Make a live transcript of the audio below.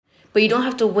But you don't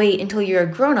have to wait until you're a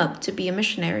grown-up to be a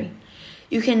missionary.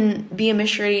 You can be a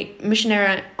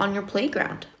missionary on your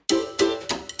playground.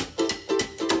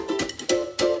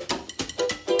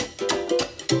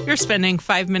 You're spending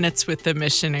 5 minutes with the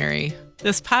Missionary.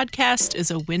 This podcast is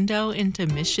a window into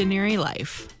missionary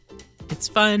life. It's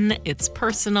fun, it's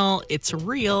personal, it's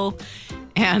real,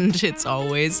 and it's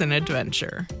always an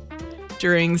adventure.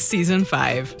 During Season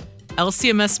 5,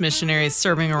 LCMS missionaries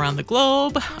serving around the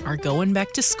globe are going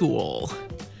back to school.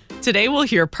 Today we'll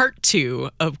hear part 2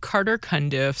 of Carter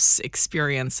Cundiffs'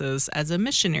 experiences as a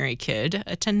missionary kid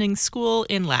attending school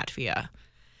in Latvia.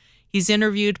 He's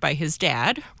interviewed by his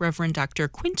dad, Reverend Dr.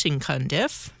 Quentin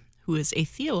Cundiff, who is a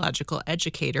theological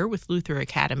educator with Luther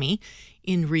Academy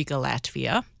in Riga,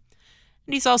 Latvia.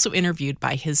 And he's also interviewed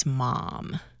by his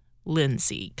mom,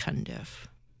 Lindsay Cundiff.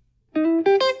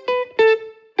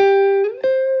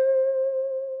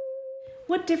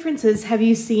 What differences have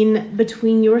you seen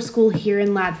between your school here in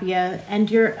Latvia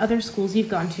and your other schools you've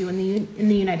gone to in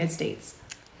the United States?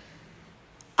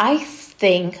 I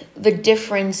think the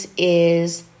difference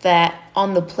is that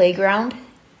on the playground,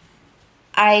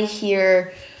 I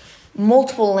hear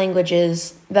multiple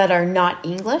languages that are not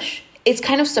English. It's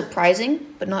kind of surprising,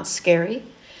 but not scary.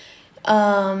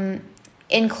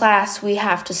 In class, we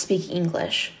have to speak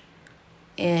English.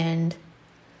 And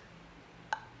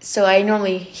so I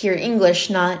normally hear English,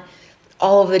 not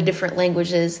all of the different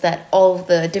languages that all of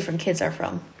the different kids are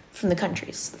from the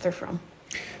countries that they're from.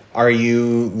 Are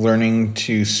you learning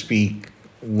to speak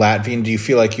Latvian? Do you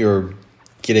feel like you're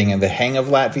getting the hang of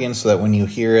Latvian so that when you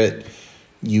hear it,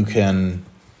 you can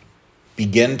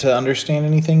begin to understand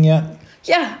anything yet?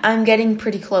 Yeah, I'm getting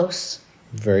pretty close.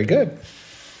 Very good.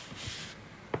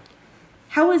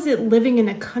 How is it living in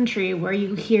a country where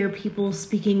you hear people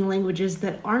speaking languages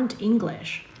that aren't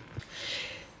English?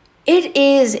 It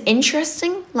is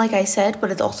interesting, like I said, but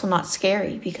it's also not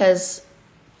scary because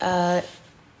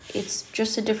it's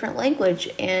just a different language.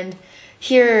 And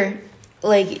here,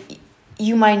 like,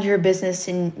 you mind your business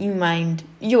and you mind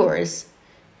yours.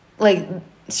 You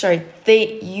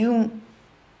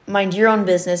mind your own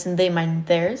business and they mind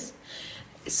theirs.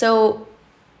 So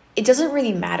it doesn't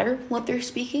really matter what they're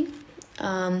speaking.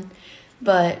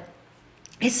 But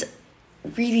it's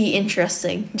really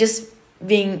interesting just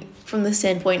being from the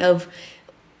standpoint of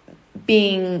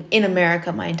being in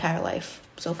America my entire life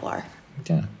so far.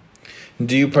 Yeah.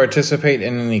 Do you participate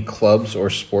in any clubs or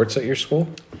sports at your school?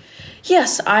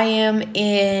 Yes, I am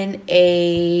in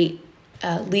a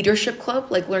leadership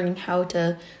club, like learning how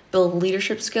to build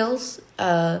leadership skills.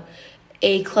 A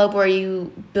club where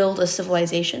you build a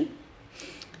civilization.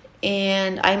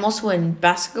 And I'm also in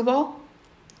basketball.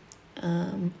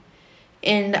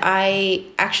 And I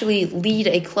actually lead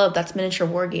a club that's miniature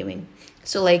wargaming.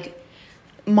 So like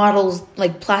models,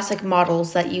 like plastic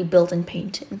models that you build and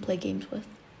paint and play games with.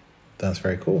 That's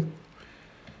very cool.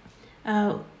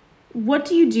 What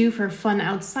do you do for fun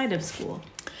outside of school?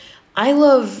 I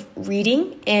love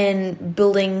reading and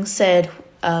building said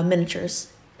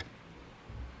miniatures.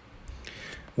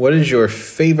 What is your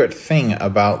favorite thing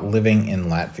about living in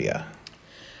Latvia?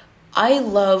 I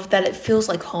love that it feels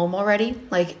like home already,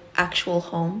 like actual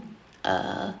home.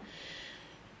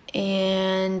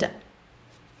 And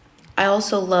I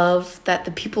also love that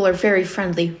the people are very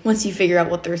friendly once you figure out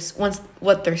what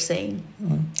they're saying.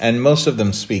 And most of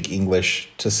them speak English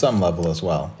to some level as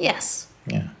well. Yes.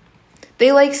 Yeah.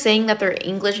 They like saying that their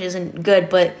English isn't good,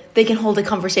 but they can hold a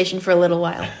conversation for a little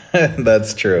while.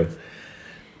 That's true.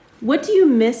 What do you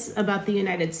miss about the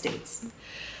United States?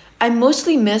 I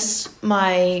mostly miss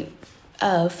my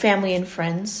family and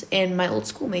friends and my old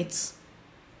schoolmates.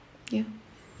 Yeah.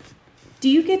 Do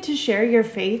you get to share your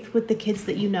faith with the kids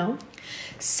that you know?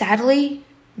 Sadly,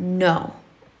 no.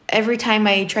 Every time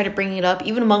I try to bring it up,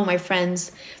 even among my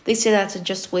friends, they say that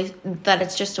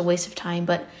it's just a waste of time.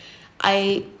 But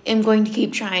I am going to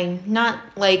keep trying. Not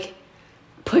like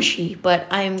pushy, but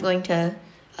I am going to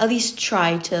at least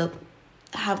try to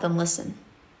have them listen.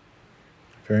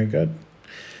 Very good.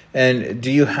 And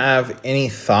do you have any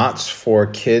thoughts for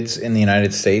kids in the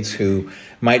United States who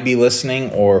might be listening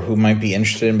or who might be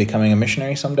interested in becoming a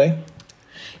missionary someday?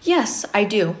 Yes, I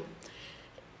do.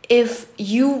 If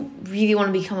you really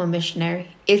want to become a missionary,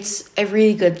 it's a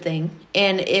really good thing.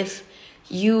 And if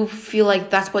you feel like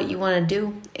that's what you want to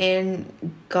do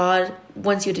and God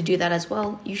wants you to do that as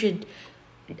well, you should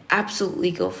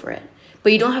absolutely go for it.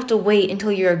 But you don't have to wait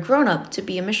until you're a grown-up to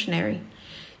be a missionary.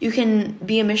 You can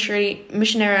be a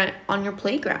missionary on your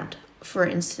playground, for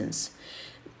instance.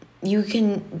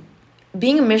 Being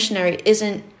a missionary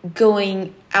isn't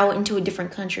going out into a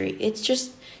different country. It's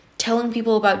just telling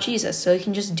people about Jesus. So you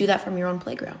can just do that from your own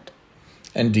playground.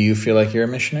 And do you feel like you're a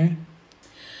missionary?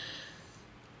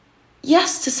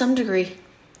 Yes, to some degree.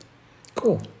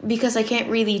 Cool. Because I can't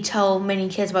really tell many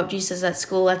kids about Jesus at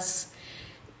school. That's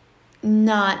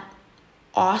not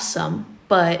awesome,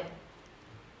 but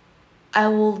I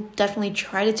will definitely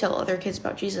try to tell other kids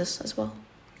about Jesus as well.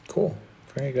 Cool.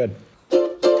 Very good.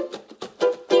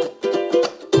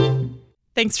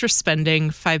 Thanks for spending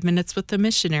 5 minutes with the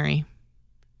missionary.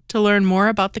 To learn more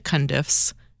about the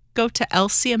Cundiffs, go to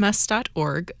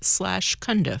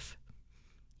lcms.org/Cundiff.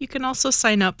 You can also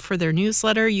sign up for their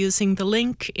newsletter using the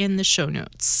link in the show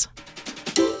notes.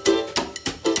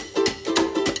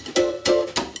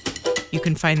 You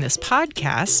can find this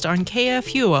podcast on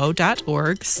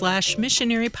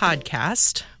kfuo.org/missionary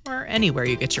podcast or anywhere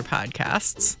you get your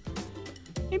podcasts.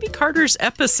 Maybe Carter's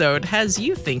episode has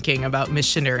you thinking about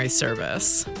missionary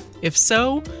service. If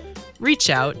so, reach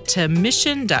out to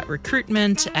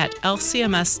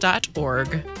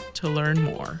mission.recruitment@lcms.org to learn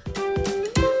more.